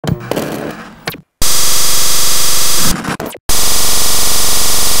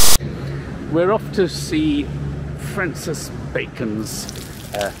We're off to see Francis Bacon's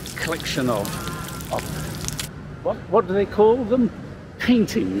collection of what do they call them?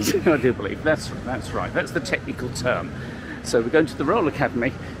 Paintings, I do believe. That's right. That's the technical term. So we're going to the Royal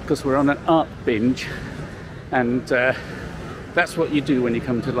Academy because we're on an art binge, and that's what you do when you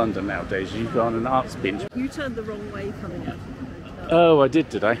come to London nowadays. You go on an arts binge. You turned the wrong way coming out of the hotel. Oh, I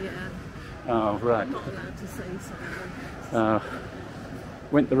did I? Yeah. Oh, right. I'm not allowed to say something.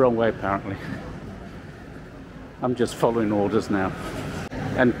 Went the wrong way apparently. I'm just following orders now.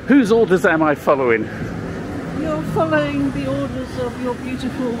 And whose orders am I following? You're following the orders of your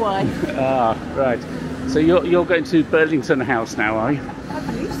beautiful wife. Ah, right. So you're going to Burlington House now, are you? I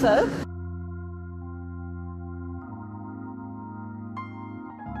believe so.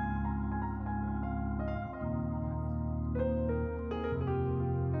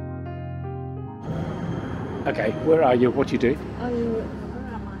 Okay, where are you? What do you do? Where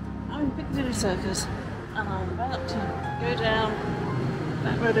am I? I'm in Piccadilly Circus, and I'm about to go down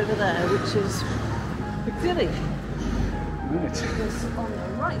that road over there, which is Piccadilly. Right. Because on the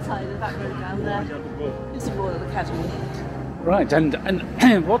right side of that road down there is the Royal Academy. Right,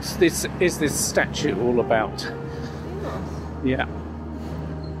 and what's this? Is this statue all about? Yeah.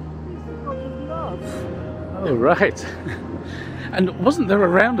 He's the god of love. Oh, right. And wasn't there a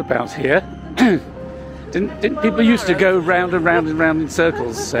roundabout here? Didn't people used to go round and round and round in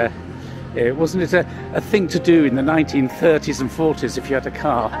circles? Wasn't it a thing to do in the 1930s and 40s if you had a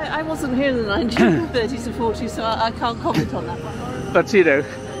car? I wasn't here in the 1930s and 40s, so I can't comment on that one. But you know,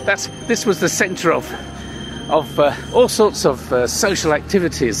 this was the centre of all sorts of social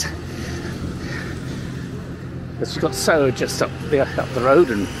activities. Because you've got Soho just up the road,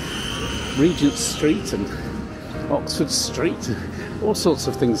 and Regent Street and Oxford Street, all sorts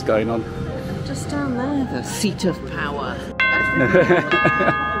of things going on. Just down there, the seat of power.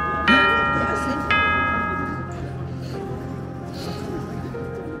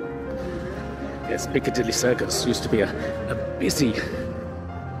 Yes, Piccadilly Circus used to be a busy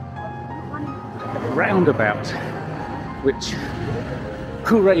roundabout, which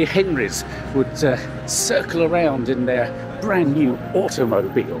Hooray Henrys would circle around in their brand new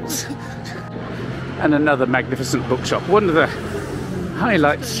automobiles. And another magnificent bookshop. One of the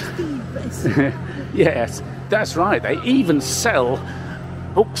highlights. Yes, that's right. They even sell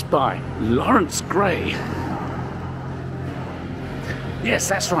books by Lawrence Gray. Yes,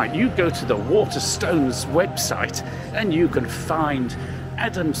 that's right. You go to the Waterstones website and you can find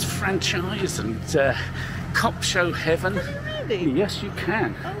Adam's Franchise and Cop Show Heaven. Really? Yes, you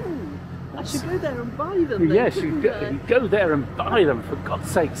can. Oh, I should go there and buy them. Then, yes, you go there and buy them. For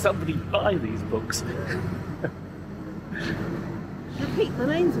God's sake, somebody buy these books. Repeat the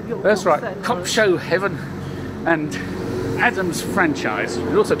names of your That's books, right. then, Cop Show Heaven and Adam's Franchise. You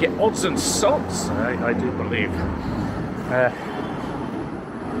can also get odds and sods, I do believe.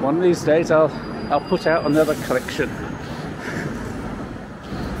 One of these days I'll put out another collection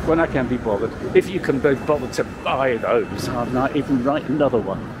when I can be bothered. If you can be bothered to buy those, I might even write another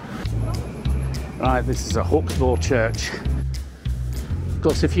one. Right, this is a Hawksmoor church. Of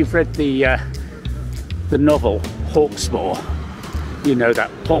course, if you've read the novel Hawksmoor, you know that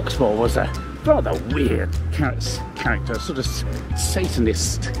Hawksmoor was a rather weird character, sort of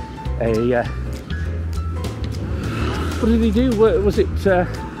Satanist. What did he do? Was it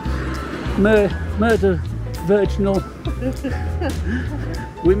murder virginal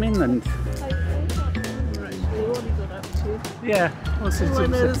women and? Yeah,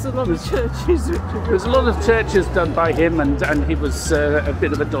 there's a lot of churches. There's a lot of churches done by him, and he was a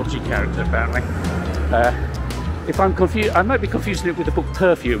bit of a dodgy character apparently. If I'm confused, I might be confusing it with the book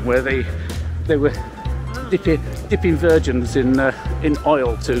Perfume, where they were dipping virgins in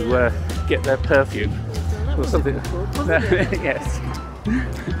oil to get their perfume or something. Yes.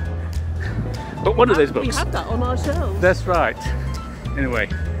 But one of those books. We have that on our shelves. That's right. Anyway,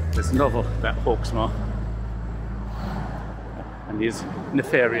 there's a novel about Hawksmoor and his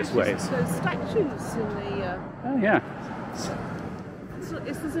nefarious ways. Those statues in the. Oh yeah.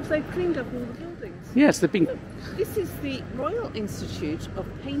 It's as if they've cleaned up all the buildings. Yes, they've been. This is the Royal Institute of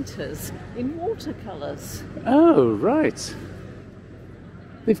Painters in watercolours. Oh right.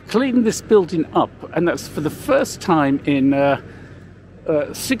 They've cleaned this building up, and that's for the first time in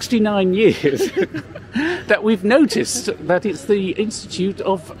 69 years that we've noticed that it's the Institute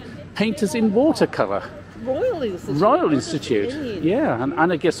of Painters in Watercolour. Royal Institute. Royal Institute. Yeah,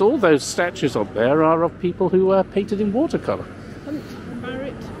 and I guess all those statues up there are of people who are painted in watercolour.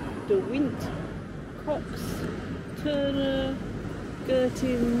 Barrett, De Wint, Cox, Turner,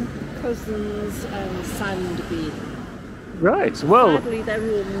 Girtin, Cousins and Sandby. Right, well... Sadly, they're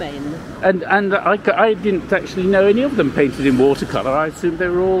all men. And I didn't actually know any of them painted in watercolour. I assumed they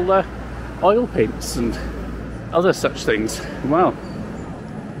were all oil paints and other such things. Wow.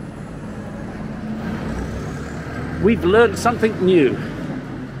 We've learned something new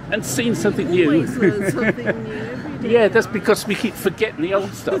and seen something new. Always learn something new every day. Yeah, that's because we keep forgetting the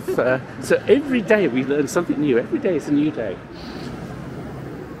old stuff. So every day we learn something new. Every day is a new day.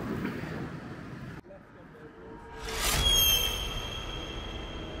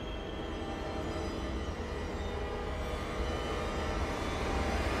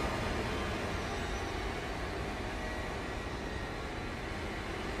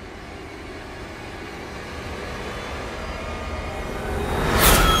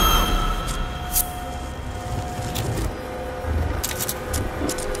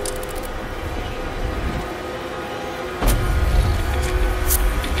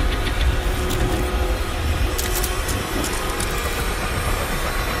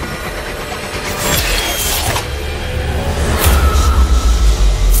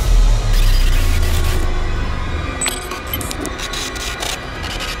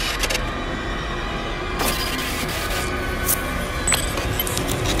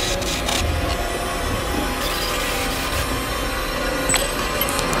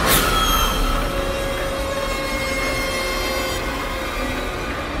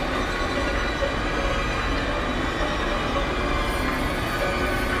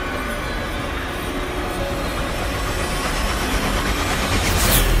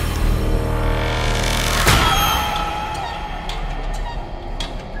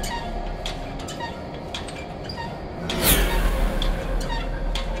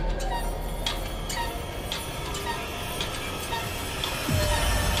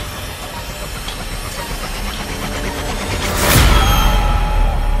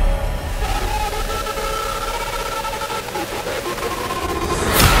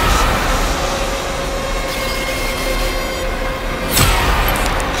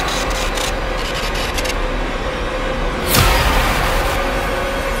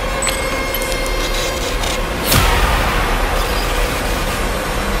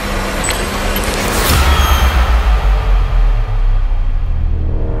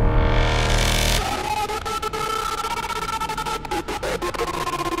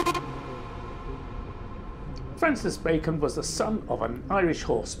 Francis Bacon was the son of an Irish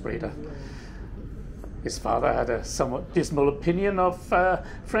horse breeder. His father had a somewhat dismal opinion of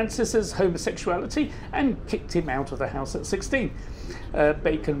Francis's homosexuality and kicked him out of the house at 16.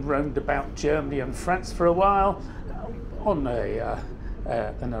 Bacon roamed about Germany and France for a while on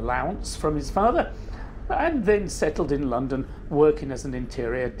an allowance from his father, and then settled in London working as an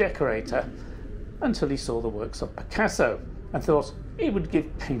interior decorator until he saw the works of Picasso and thought he would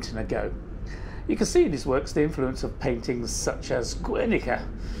give painting a go. You can see in his works the influence of paintings such as Guernica,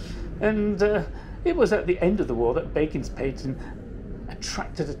 and it was at the end of the war that Bacon's painting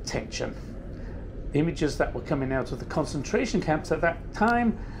attracted attention. The images that were coming out of the concentration camps at that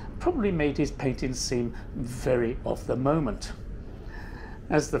time probably made his paintings seem very of the moment.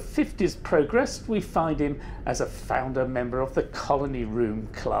 As the 50s progressed, we find him as a founder member of the Colony Room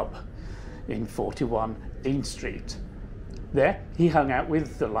Club in 41 Dean Street. There he hung out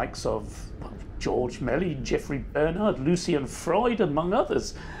with the likes of George Melly, Geoffrey Bernard, Lucian Freud, among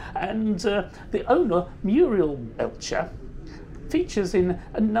others, and the owner, Muriel Belcher, features in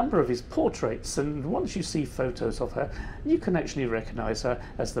a number of his portraits, and once you see photos of her, you can actually recognise her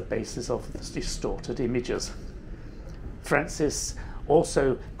as the basis of the distorted images. Francis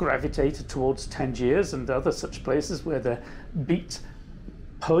also gravitated towards Tangiers and other such places where the beat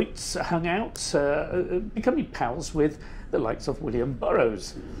poets hung out, becoming pals with the likes of William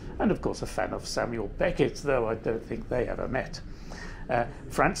Burroughs, and of course a fan of Samuel Beckett, though I don't think they ever met.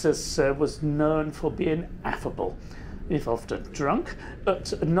 Francis was known for being affable, if often drunk,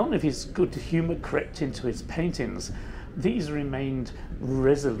 but none of his good humour crept into his paintings. These remained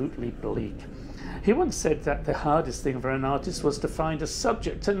resolutely bleak. He once said that the hardest thing for an artist was to find a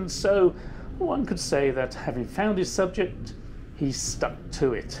subject, and so one could say that having found his subject, he stuck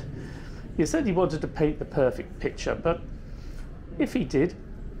to it. He said he wanted to paint the perfect picture, but if he did,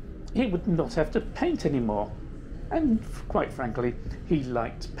 he would not have to paint anymore. And quite frankly, he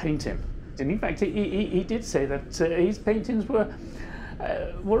liked painting. And in fact, he did say that his paintings were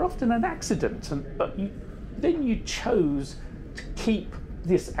often an accident, but then you chose to keep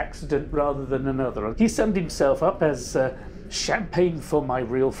this accident rather than another. He summed himself up as champagne for my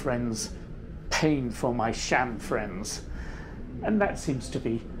real friends, pain for my sham friends. And that seems to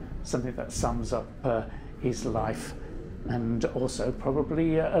be something that sums up his life and also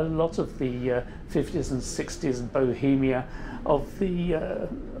probably a lot of the 50s and 60s bohemia of the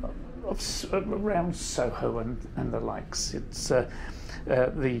around Soho and the likes. It's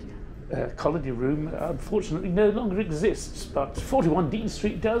the Colony Room unfortunately no longer exists, but 41 Dean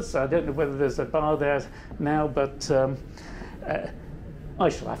Street does. I don't know whether there's a bar there now, but I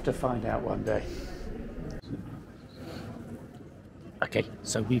shall have to find out one day. Okay,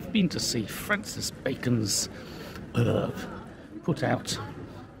 so we've been to see Francis Bacon's put out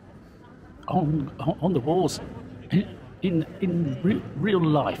on the walls in real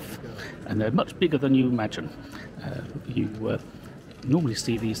life, and they're much bigger than you imagine. You normally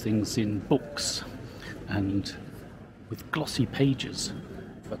see these things in books and with glossy pages,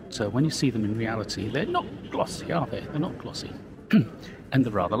 but when you see them in reality, they're not glossy, are they? They're not glossy. And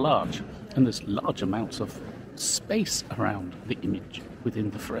they're rather large, and there's large amounts of space around the image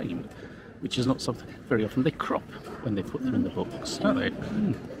within the frame, which is not something very often they crop when they put them in the books, don't they?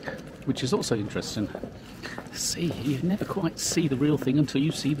 Which is also interesting. See, you never quite see the real thing until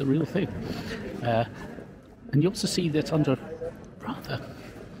you see the real thing. And you also see that under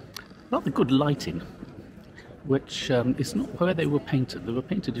rather good lighting, which is not where they were painted. They were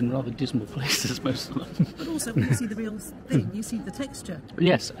painted in rather dismal places, most of them. But also when you see the real thing, you see the texture.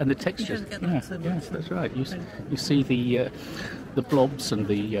 Yes, and the texture. You don't get that so much. Yes, that's right. You see the blobs and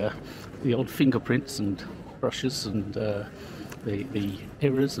the old fingerprints and brushes and the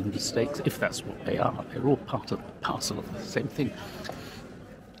errors and mistakes, if that's what they are. They're all part and parcel of the same thing.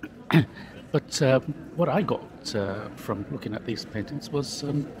 But what I got from looking at these paintings was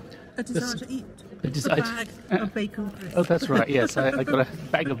a desire to eat. A bag of bacon crisps. Oh, that's right. Yes, I got a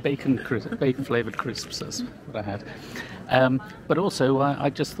bag of bacon-flavoured crisps. That's what I had. But also,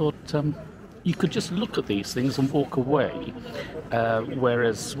 I just thought you could just look at these things and walk away.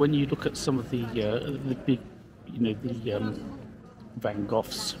 Whereas when you look at some of the big, the Van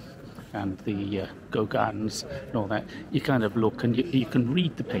Goghs and the Gauguins and all that, you kind of look and you can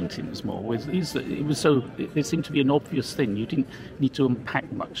read the paintings more. It seemed to be an obvious thing. You didn't need to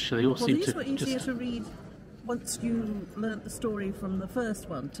unpack much. They all seemed these to were easier just to read once you learnt the story from the first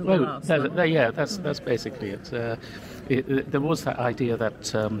one to the last one. Yeah, that's basically it. There was that idea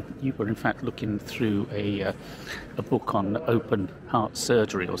that you were in fact looking through a book on open heart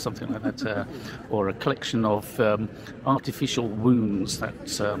surgery or something like that, or a collection of artificial wounds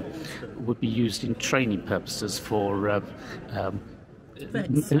that would be used in training purposes for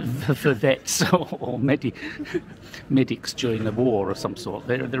vets or medics during the war of some sort.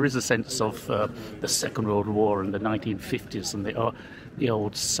 There is a sense of the Second World War and the 1950s and the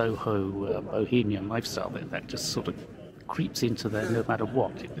old Soho bohemian lifestyle that just sort of creeps into there no matter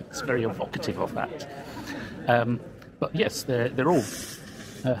what. It's very evocative of that. But yes, they're all.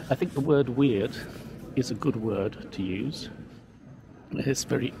 I think the word weird is a good word to use. It's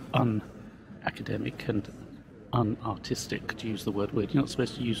very un-academic and unartistic to use the word weird. You're not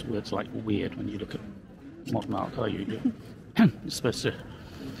supposed to use words like weird when you look at modern art, are you? You're supposed to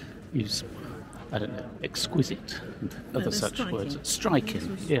use, I don't know, exquisite and other such striking. words.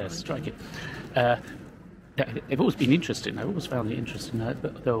 Striking, yes, striking. They've always been interesting. I've always found it interesting,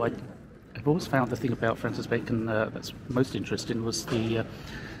 but though I've always found the thing about Francis Bacon that's most interesting was the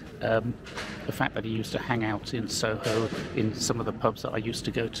fact that he used to hang out in Soho in some of the pubs that I used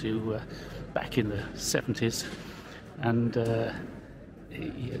to go to back in the 70s, and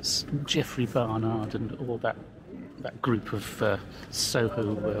yes, Geoffrey Barnard and all that group of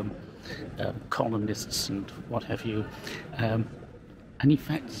Soho columnists and what have you. And in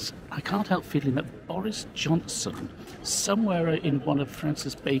fact, I can't help feeling that Boris Johnson, somewhere in one of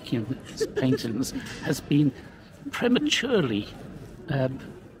Francis Bacon's paintings, has been prematurely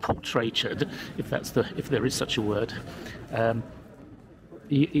portraitured, if there is such a word.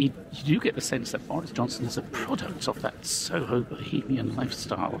 You do get the sense that Boris Johnson is a product of that Soho bohemian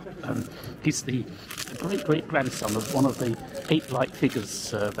lifestyle. He's the great-great-grandson of one of the ape-like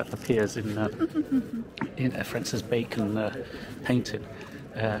figures that appears in a Francis Bacon painting.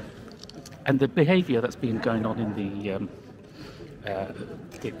 And the behaviour that's been going on in the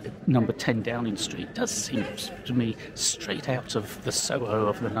number 10 Downing Street does seem to me straight out of the Soho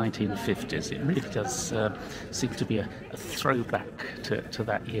of the 1950s. It really does seem to be a throwback to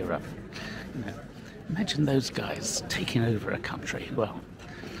that era. Imagine those guys taking over a country. Well,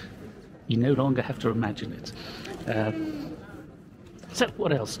 you no longer have to imagine it. So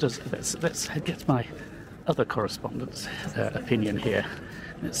what else let's get my other correspondent's opinion here.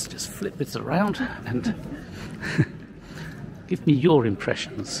 Let's just flip this around and Give me your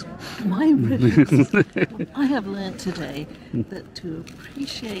impressions. My impressions. I have learnt today that to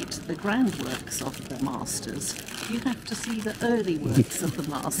appreciate the grand works of the masters, you have to see the early works of the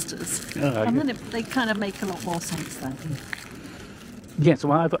masters. And then they kind of make a lot more sense then. Yes,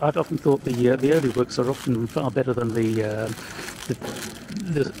 well, I've often thought the early works are often far better than the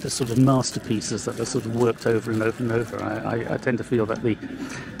sort of masterpieces that are sort of worked over and over and over. I tend to feel that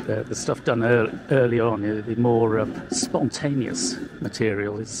the stuff done early on, the more spontaneous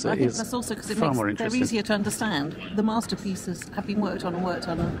material is I think that's also because they're easier to understand. The masterpieces have been worked on,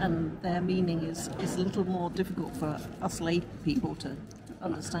 and their meaning is a little more difficult for us lay people to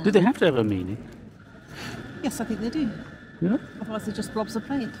understand. Do they have to have a meaning? Yes, I think they do. Yeah. Otherwise they're just blobs of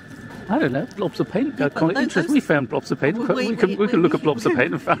paint. I don't know, blobs of paint. Quite interesting. We found blobs of paint. We can look at blobs of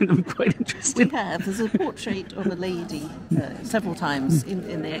paint and find them quite interesting. We have. There's a portrait of a lady several times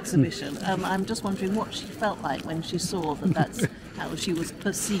in the exhibition. I'm just wondering what she felt like when she saw that that's how she was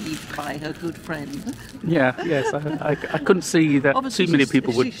perceived by her good friend. Yeah, yes. I couldn't see that Obviously too many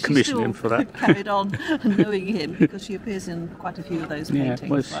people would commission him for that. Carried on knowing him because she appears in quite a few of those paintings. Yeah,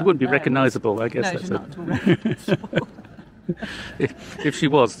 well, she wouldn't be recognisable, I guess. No, That's she's not at all recognisable. If she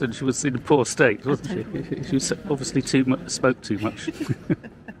was, then she was in a poor state, wasn't she? She was obviously spoke too much.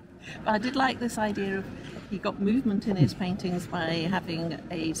 I did like this idea of he got movement in his paintings by having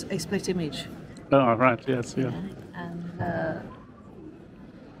a split image. Oh, right, yes, yeah. And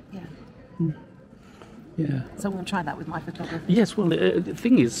yeah. So I'm going to try that with my photography. Yes, well, the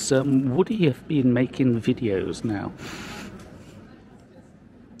thing is, would he have been making videos now?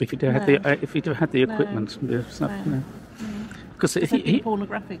 If he'd had the equipment, no. Because he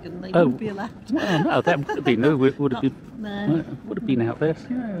pornographic and they wouldn't be allowed. Well, no, that would have been would have been out there.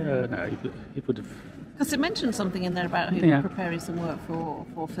 Yeah, no, he would have. Because it mentioned something in there about him preparing some work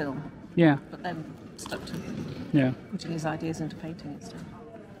for film. Yeah. But then stuck to putting his ideas into painting and stuff.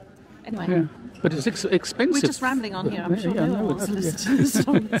 Anyway. Yeah. But it's expensive. We're just rambling on here. I'm sure no one wants to listen to this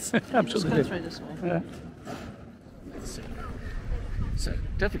song. Absolutely. Just go through this way. Yeah. So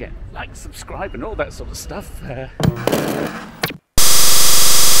don't forget, like, subscribe and all that sort of stuff.